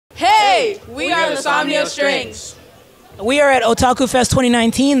Hey, we are the Somnio Strings. We are at Otaku Fest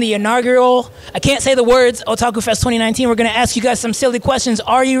 2019, the inaugural, I can't say the words, Otaku Fest 2019. We're going to ask you guys some silly questions.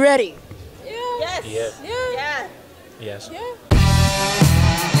 Are you ready? Yeah. Yes. Yeah. Yeah. Yes. Yeah.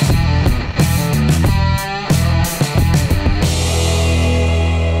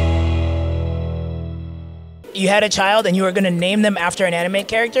 You had a child and you were going to name them after an anime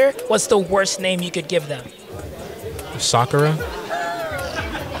character. What's the worst name you could give them? Sakura?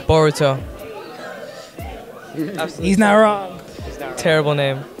 Boruto. He's not wrong. Terrible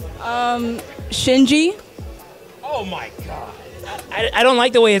name. Shinji. Oh my god. I don't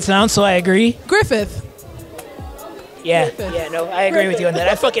like the way it sounds, so I agree. Griffith. Yeah, no, I agree with you on that.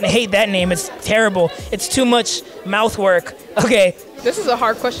 I fucking hate that name. It's terrible. It's too much mouth work. Okay. This is a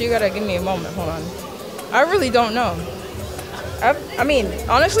hard question. You gotta give me a moment. Hold on. I really don't know. I mean,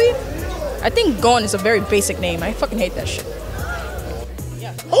 honestly, I think Gon is a very basic name. I fucking hate that shit.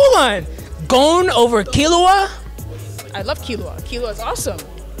 Hold on. Gon over Killua? I love Killua. Killua is awesome.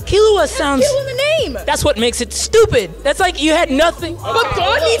 Killua sounds... Killua in the name. That's what makes it stupid. That's like you had nothing. But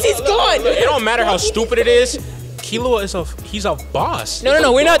Gon means he's gone. It don't matter how stupid it is. Killua is he's a boss.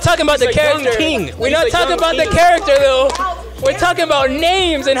 No, we're not talking about the He's a young character. king. We're He's not a talking young about the king. character though. We're talking about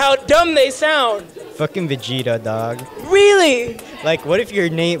names and how dumb they sound. Fucking Vegeta, dog. Really? Like, what if your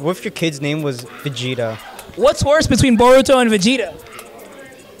kid's name was Vegeta? What's worse between Boruto and Vegeta?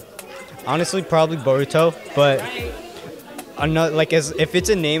 Honestly, probably Boruto, but I'm not like if it's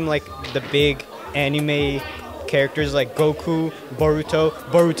a name like the big anime characters like Goku,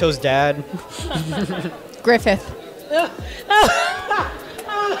 Boruto's dad. Griffith.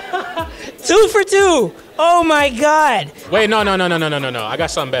 2 for 2. Oh my god. Wait, no. I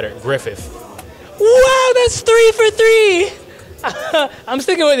got something better. Griffith. Wow, that's 3 for 3. I'm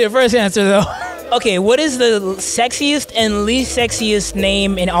sticking with your first answer though. Okay, what is the sexiest and least sexiest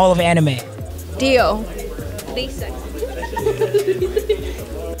name in all of anime? Dio. Least sexy.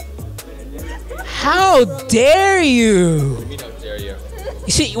 How dare you? How dare you?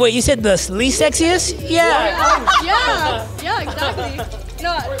 You see, wait, you said the least sexiest? Yeah. Yeah, exactly.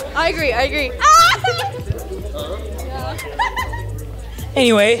 No, I agree.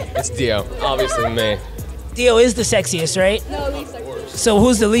 Anyway, It's Dio. Obviously me. Dio is the sexiest, right? No, least sexy. So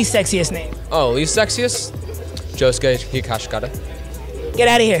who's the least sexiest name? Oh, least sexiest? Josuke Hikashikata. Get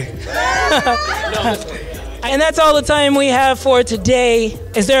out of here. And that's all the time we have for today.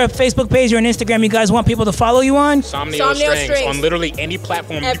 Is there a Facebook page or an Instagram you guys want people to follow you on? Somnio Strings. On literally any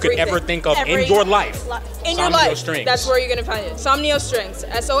platform you could ever think of in your life. In your Somnio life. Strings. That's where you're gonna find it. Somnio Strings.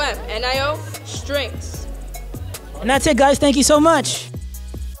 SOMNIO Strings. And that's it, guys. Thank you so much.